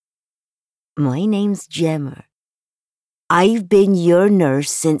My name's Gemma. I've been your nurse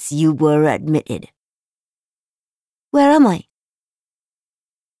since you were admitted. Where am I?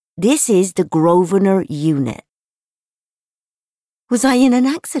 This is the Grosvenor unit. Was I in an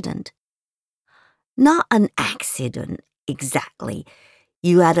accident? Not an accident, exactly.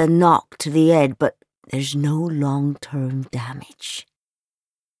 You had a knock to the head, but there's no long-term damage.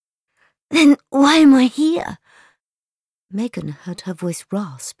 Then why am I here? Megan heard her voice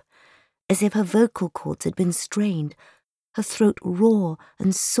rasp, as if her vocal cords had been strained, her throat raw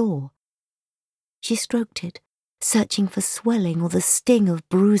and sore. She stroked it, searching for swelling or the sting of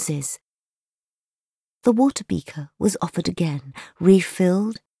bruises. The water beaker was offered again,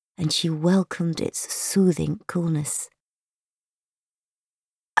 refilled, and she welcomed its soothing coolness.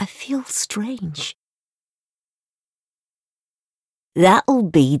 I feel strange. That'll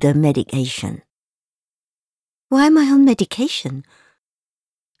be the medication. Why am I on medication?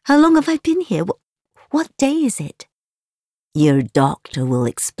 How long have I been here? What day is it? Your doctor will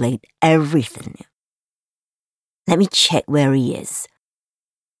explain everything. Let me check where he is.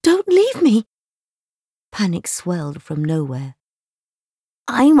 Don't leave me! Panic swelled from nowhere.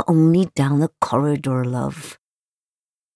 I'm only down the corridor, love.